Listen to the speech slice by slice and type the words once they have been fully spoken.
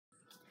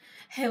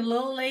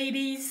Hello,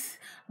 ladies.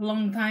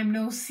 Long time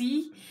no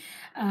see.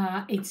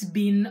 It's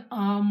been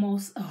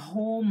almost a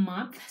whole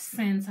month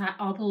since I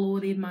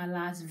uploaded my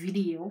last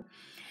video.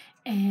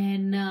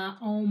 And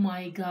oh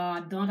my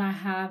god, don't I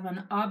have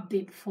an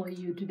update for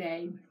you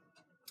today?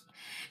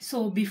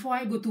 So, before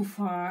I go too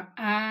far,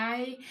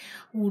 I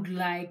would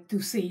like to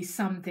say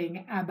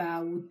something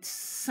about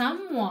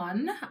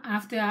someone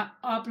after I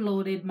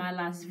uploaded my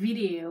last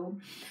video.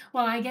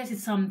 Well, I guess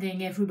it's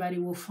something everybody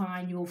will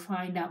find. You'll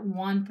find that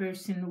one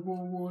person who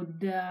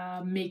would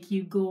make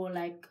you go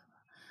like,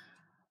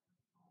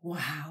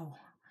 wow.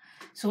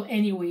 So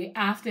anyway,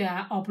 after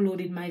I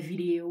uploaded my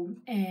video,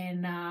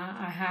 and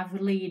I have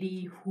a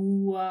lady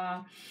who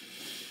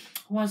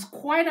was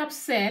quite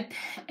upset,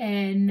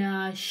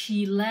 and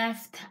she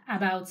left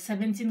about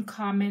 17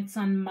 comments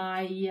on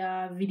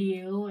my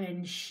video,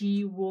 and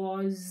she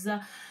was,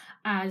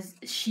 as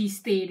she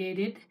stated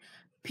it,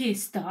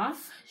 pissed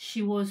off.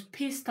 She was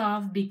pissed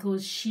off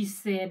because she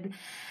said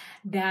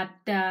that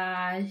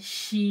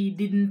she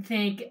didn't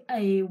think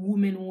a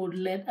woman would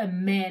let a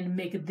man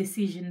make a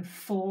decision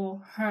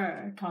for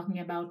her, talking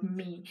about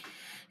me.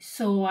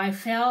 So I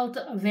felt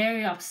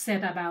very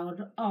upset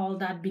about all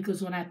that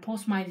because when I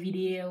post my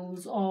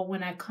videos or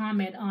when I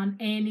comment on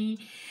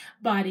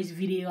anybody's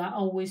video, I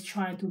always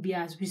try to be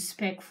as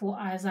respectful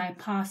as I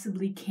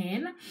possibly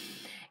can.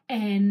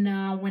 And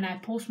when I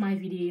post my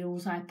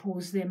videos, I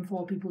post them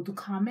for people to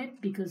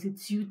comment because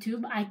it's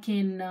YouTube. I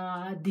can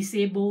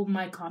disable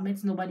my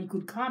comments. Nobody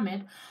could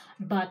comment.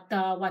 But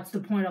what's the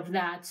point of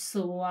that?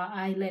 So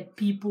I let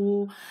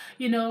people,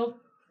 you know,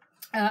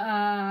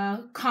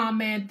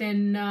 comment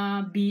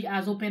and be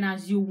as open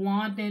as you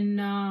want and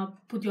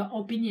put your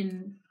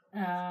opinion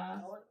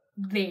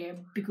there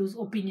because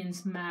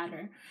opinions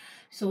matter.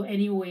 So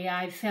anyway,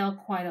 I felt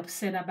quite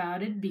upset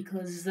about it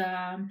because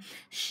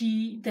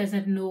she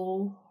doesn't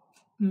know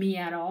me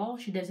at all.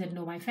 She doesn't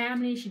know my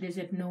family. She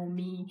doesn't know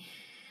me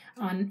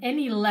on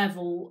any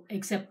level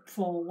except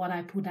for what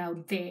I put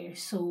out there.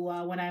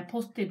 So when I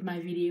posted my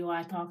video,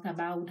 I talked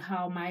about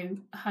how my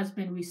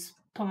husband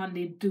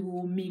responded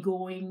to me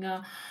going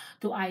to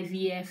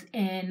IVF,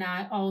 and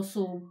I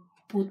also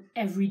put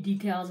every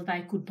details that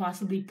I could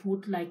possibly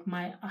put, like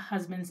my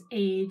husband's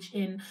age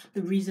and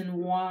the reason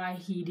why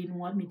he didn't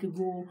want me to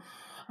go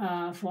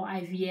for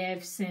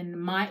IVFs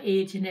and my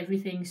age and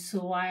everything.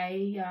 So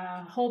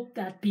I hope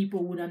that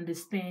people would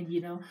understand,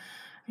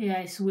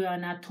 yes, we are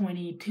not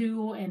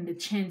 22, and the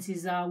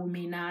chances are we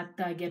may not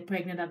get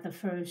pregnant at the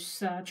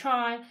first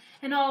try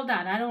and all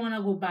that. I don't want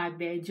to go back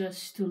there,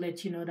 just to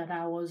let you know that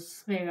I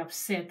was very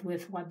upset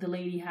with what the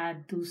lady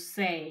had to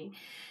say.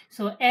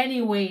 So,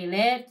 anyway,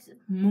 let's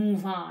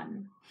move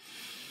on.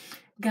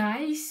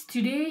 Guys,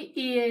 today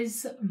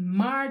is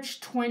March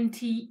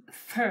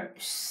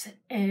 21st,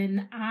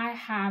 and I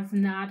have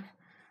not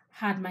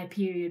had my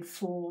period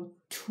for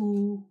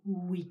 2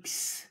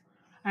 weeks.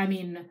 I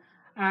mean,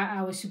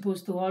 I was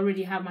supposed to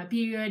already have my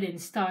period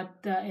and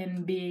start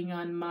and being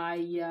on my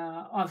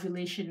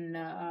ovulation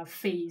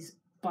phase,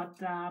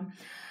 but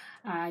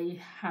I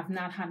have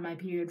not had my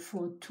period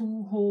for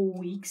 2 whole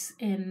weeks,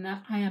 and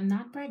I am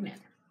not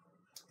pregnant.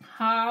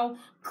 How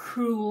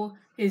cruel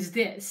is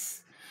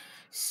this?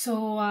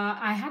 So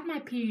I had my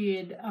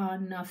period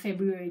on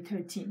February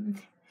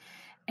 13th,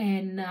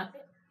 and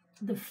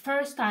the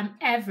first time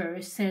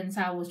ever since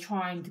I was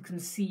trying to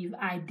conceive,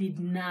 I did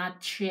not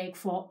check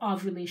for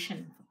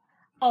ovulation.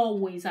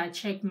 Always I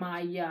check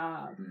my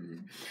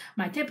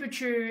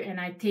temperature and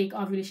I take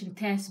ovulation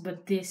tests,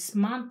 but this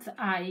month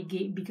I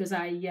gave, because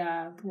I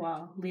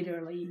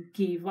literally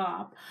gave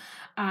up.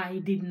 I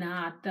did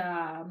not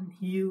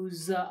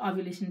use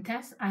ovulation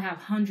tests. I have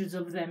hundreds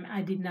of them.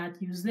 I did not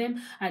use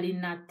them. I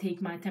did not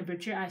take my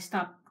temperature. I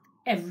stopped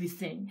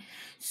everything.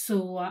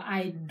 So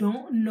I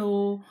don't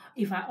know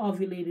if I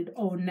ovulated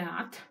or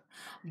not,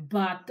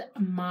 but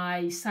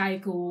my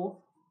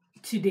cycle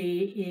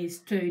today is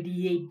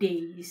 38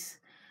 days.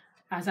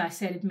 As I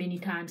said it many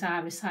times, I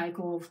have a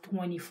cycle of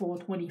 24,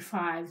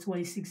 25,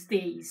 26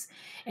 days.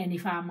 And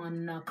if I'm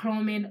on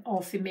Clomid or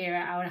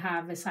Femera, I would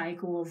have a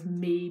cycle of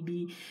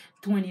maybe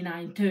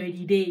 29,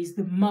 30 days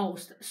the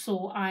most.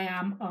 So I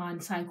am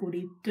on cycle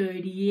day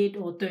 38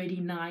 or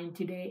 39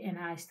 today, and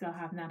I still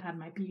have not had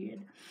my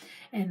period.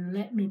 And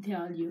let me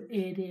tell you,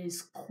 it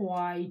is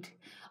quite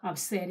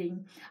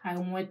upsetting. I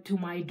went to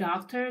my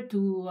doctor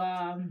to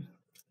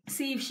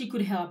see if she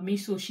could help me.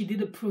 So she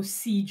did a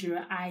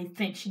procedure. I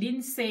think she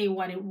didn't say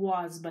what it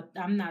was, but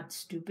I'm not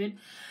stupid.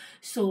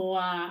 So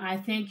I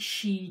think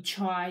she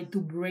tried to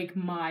break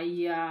my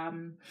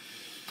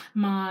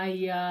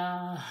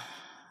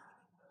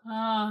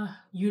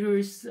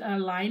uterus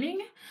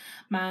lining,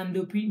 my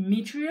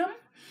endometrium.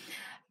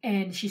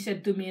 And she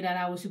said to me that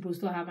I was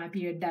supposed to have my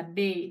period that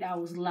day. That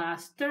was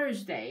last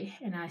Thursday,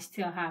 and I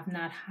still have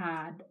not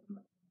had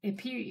a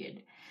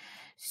period.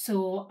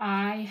 So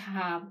I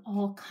have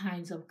all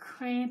kinds of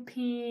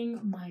cramping.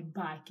 My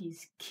back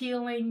is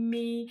killing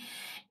me,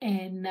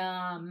 and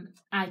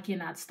I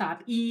cannot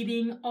stop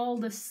eating. All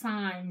the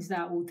signs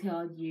that will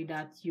tell you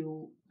that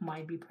you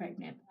might be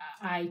pregnant.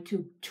 I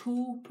took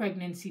two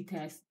pregnancy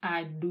tests.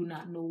 I do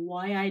not know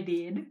why I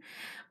did,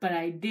 but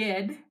I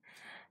did,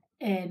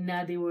 and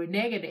they were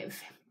negative.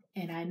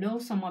 And I know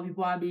some of you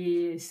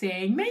probably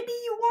saying, maybe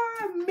you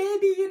are,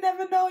 maybe you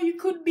never know, you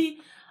could be.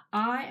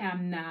 I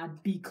am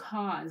not,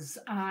 because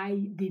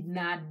I did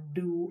not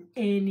do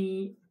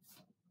any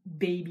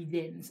baby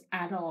dance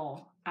at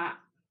all.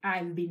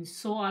 I've been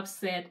so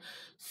upset,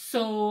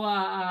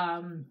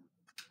 so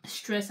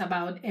stressed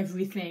about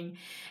everything,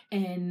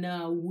 and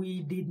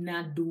we did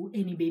not do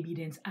any baby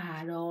dance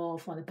at all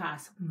for the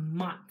past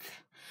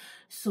month.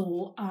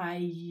 So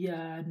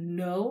I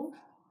know,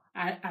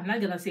 I'm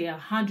not gonna say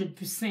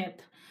 100%,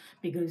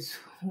 because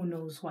who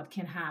knows what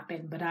can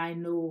happen, but I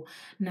know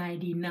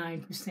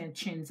 99%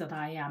 chance that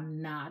I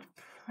am not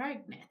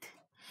pregnant.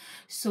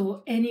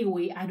 So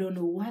anyway, I don't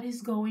know what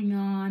is going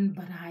on,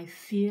 but I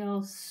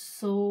feel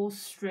so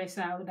stressed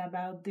out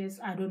about this.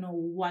 I don't know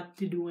what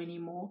to do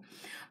anymore.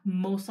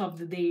 Most of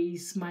the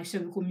days, my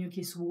cervical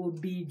mucus will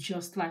be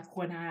just like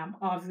when I am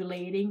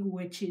ovulating,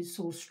 which is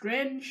so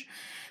strange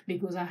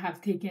because I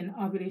have taken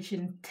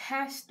ovulation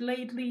tests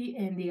lately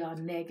and they are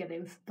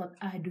negative, but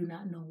I do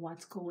not know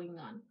what's going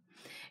on.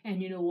 And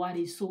you know what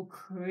is so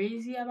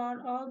crazy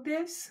about all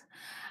this?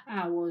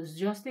 I was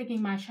just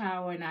taking my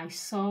shower and I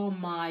saw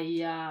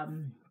my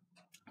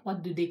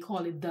what do they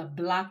call it? The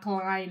black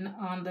line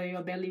under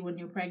your belly when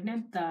you're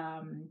pregnant.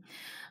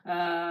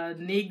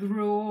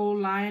 Negro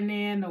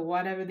lining or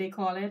whatever they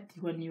call it.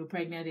 When you're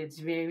pregnant, it's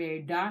very,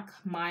 very dark.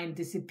 Mine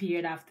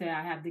disappeared after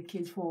I had the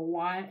kids for a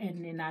while,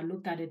 and then I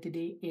looked at it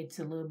today. It's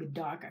a little bit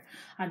darker.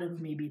 I don't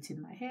know, maybe it's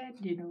in my head,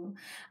 you know.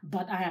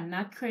 But I am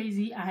not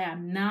crazy. I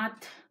am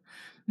not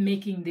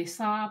making this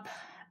up,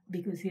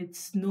 because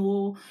it's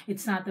not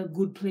a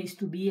good place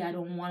to be. I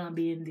don't want to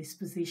be in this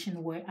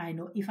position where I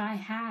know if I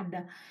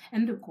had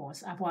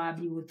intercourse, I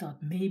probably would thought,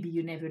 maybe,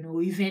 you never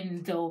know,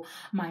 even though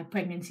my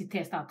pregnancy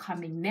tests are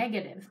coming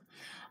negative.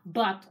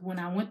 But when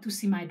I went to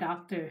see my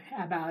doctor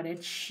about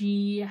it,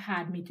 she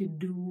had me to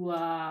do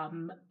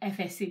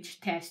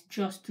FSH test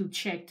just to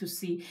check to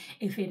see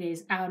if it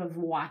is out of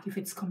whack, if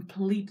it's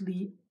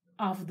completely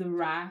off the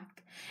rack.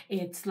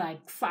 It's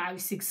like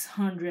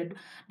 500-600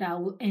 that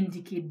will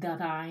indicate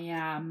that I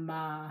am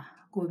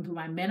going through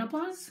my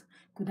menopause.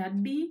 Could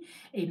that be?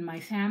 In my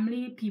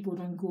family, people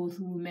don't go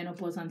through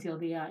menopause until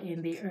they are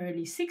in their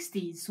early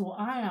 60s. So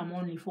I am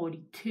only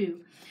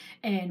 42.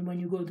 And when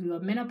you go through your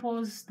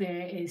menopause,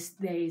 there is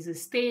a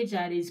stage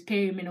that is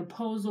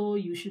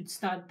perimenopausal. You should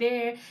start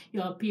there.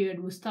 Your period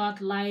will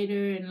start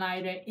lighter and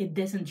lighter. It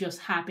doesn't just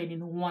happen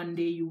in one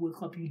day. You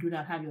wake up, you do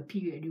not have your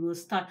period. You will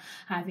start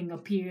having a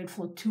period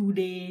for 2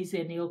 days,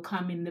 and it'll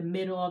come in the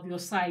middle of your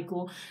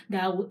cycle.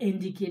 That will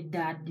indicate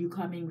that you're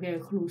coming very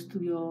close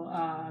to your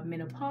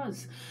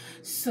menopause.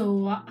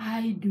 So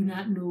I do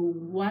not know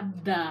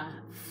what the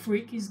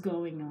freak is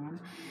going on,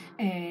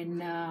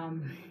 and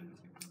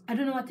I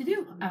don't know what to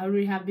do. I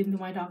already have been to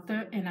my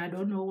doctor and I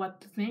don't know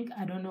what to think.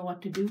 I don't know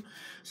what to do.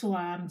 So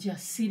I'm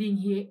just sitting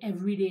here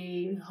every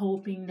day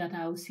hoping that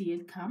I'll see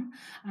it come.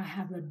 I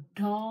have a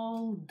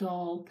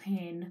dull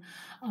pain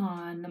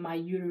on my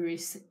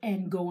uterus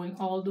and going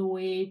all the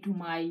way to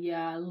my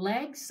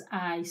legs.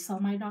 I saw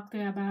my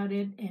doctor about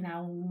it, and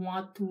I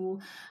want to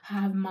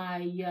have my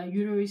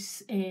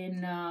uterus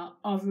and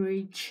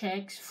ovary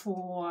checks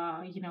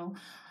for,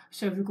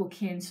 cervical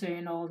cancer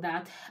and all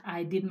that.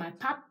 I did my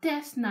pap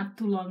test not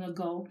too long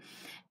ago,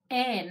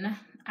 and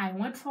I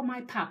went for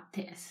my pap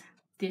test.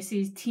 This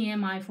is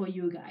TMI for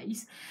you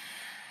guys.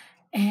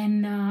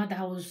 And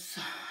that was,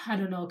 I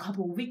don't know, a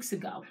couple of weeks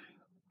ago.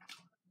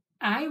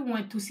 I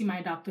went to see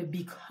my doctor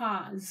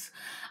because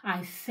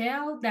I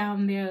fell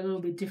down there a little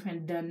bit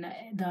different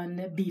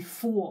than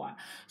before.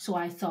 So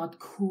I thought,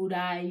 could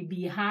I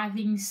be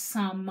having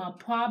some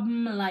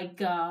problem, like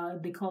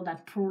they call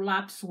that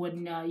prolapse,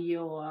 when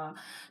your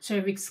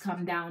cervix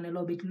come down a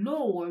little bit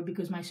lower,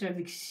 because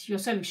your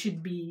cervix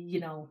should be,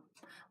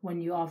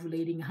 when you're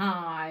ovulating,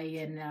 high,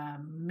 and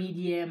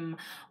medium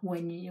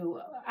when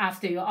you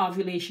after your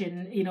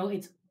ovulation,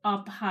 it's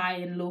up, high,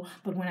 and low.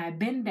 But when I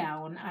bend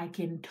down, I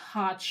can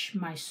touch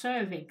my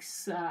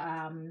cervix,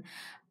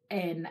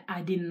 and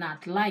I did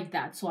not like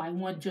that. So I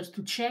went just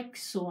to check.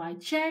 So I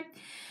checked,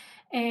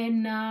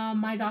 and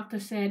my doctor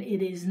said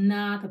it is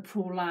not a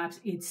prolapse.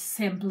 It's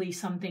simply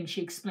something,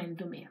 she explained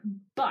to me.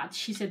 But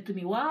she said to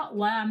me, well,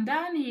 while I'm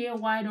down here,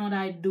 why don't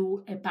I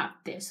do a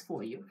pap test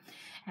for you?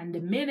 And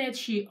the minute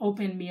she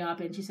opened me up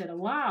and she said,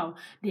 wow,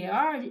 there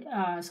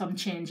are some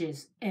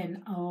changes.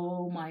 And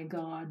oh my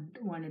God,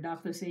 when a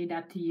doctor say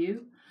that to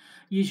you,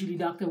 usually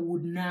doctor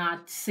would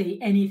not say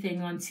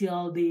anything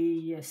until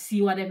they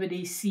see whatever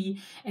they see,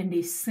 and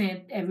they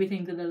sent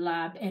everything to the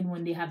lab. And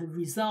when they have the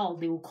result,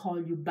 they will call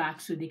you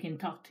back so they can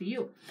talk to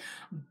you.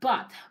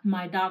 But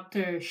my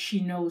doctor, she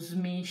knows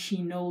me.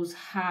 She knows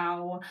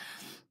how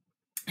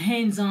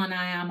hands-on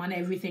I am on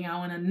everything. I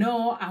want to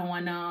know, I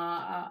want to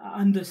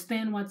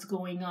understand what's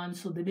going on.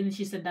 So the minute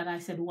she said that, I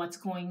said, what's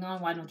going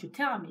on? Why don't you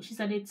tell me? She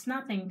said, it's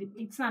nothing,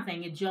 it's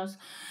nothing, it's just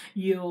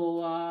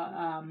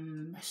your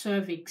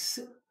cervix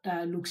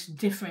looks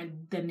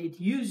different than it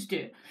used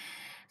to.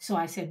 So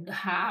I said,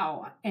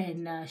 how?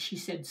 And she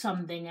said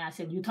something. I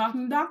said, you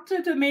talking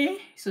doctor to me?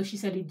 So she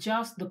said, it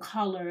just, the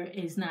color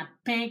is not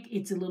pink,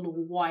 it's a little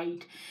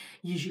white.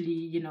 Usually,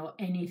 you know,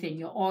 anything,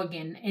 your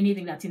organ,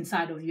 anything that's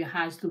inside of you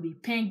has to be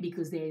pink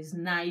because there is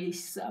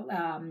nice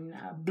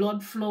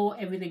blood flow.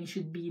 Everything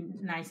should be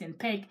nice and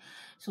pink.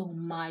 So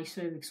my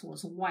cervix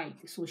was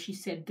white. So she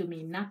said to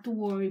me not to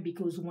worry,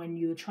 because when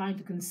you're trying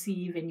to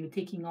conceive and you're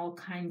taking all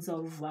kinds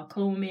of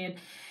Clomid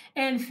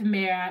and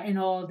Femera and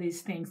all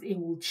these things, it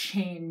will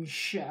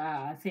change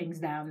things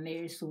down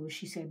there. So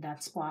she said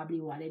that's probably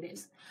what it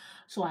is.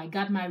 So I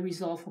got my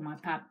result for my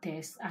pap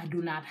test. I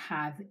do not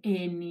have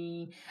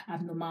any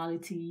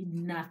abnormality,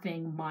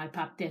 nothing. My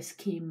pap test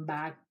came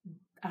back.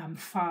 I'm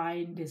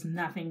fine. There's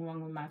nothing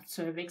wrong with my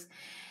cervix.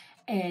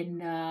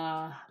 And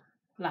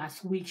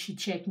last week she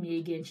checked me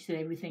again. She said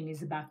everything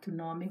is back to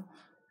normal.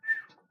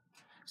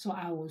 So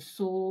I was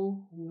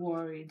so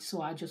worried.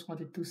 So I just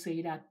wanted to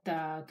say that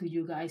to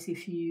you guys.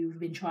 If you've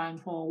been trying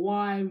for a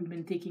while, you've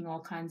been taking all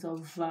kinds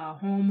of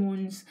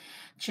hormones,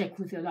 check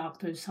with your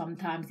doctors.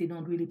 Sometimes they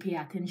don't really pay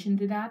attention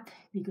to that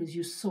because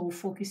you're so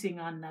focusing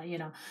on, you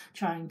know,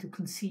 trying to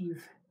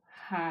conceive.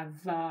 Have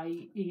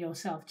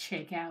yourself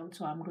check out.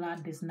 So I'm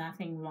glad there's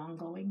nothing wrong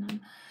going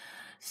on.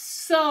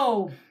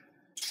 So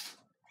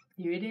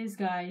here it is,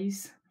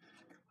 guys.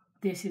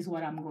 This is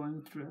what I'm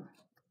going through.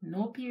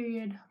 No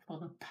period for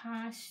the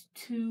past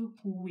 2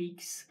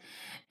 weeks,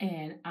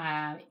 and I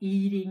am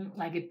eating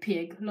like a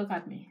pig. Look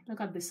at me.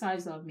 Look at the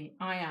size of me.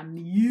 I am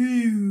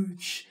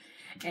huge,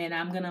 and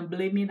I'm gonna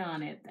blame it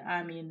on it.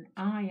 I mean,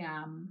 I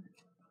am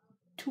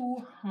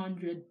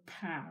 200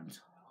 pounds.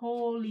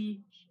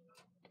 Holy,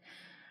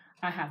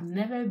 I have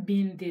never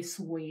been this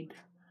weight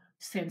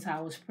since I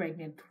was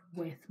pregnant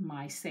with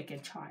my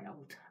second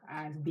child.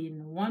 I've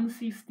been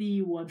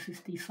 150,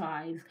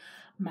 155.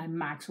 My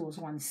max was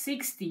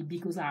 160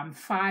 because I'm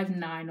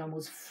 5'9",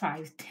 almost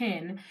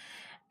 5'10".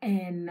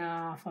 And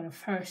for the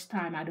first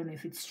time, I don't know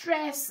if it's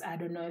stress. I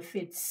don't know if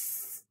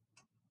it's,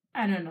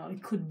 I don't know.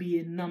 It could be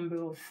a number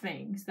of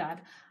things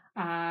that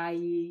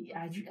I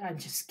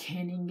just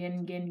gaining,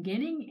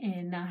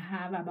 and I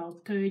have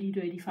about 30,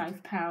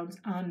 35 pounds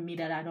on me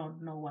that I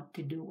don't know what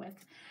to do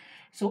with.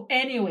 So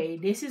anyway,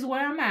 this is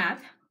where I'm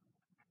at.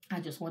 I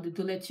just wanted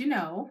to let you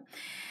know.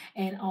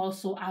 And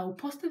also, I will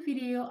post a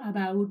video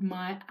about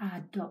my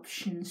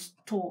adoption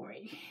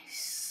story.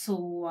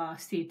 So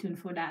stay tuned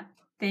for that.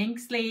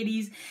 Thanks,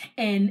 ladies.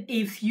 And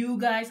if you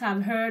guys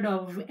have heard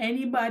of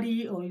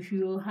anybody, or if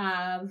you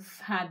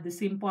have had the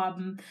same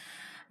problem,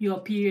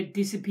 your period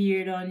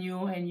disappeared on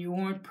you and you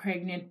weren't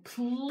pregnant,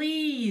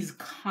 please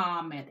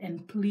comment,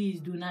 and please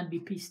do not be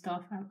pissed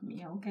off at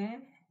me, okay?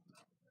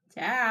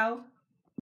 Ciao.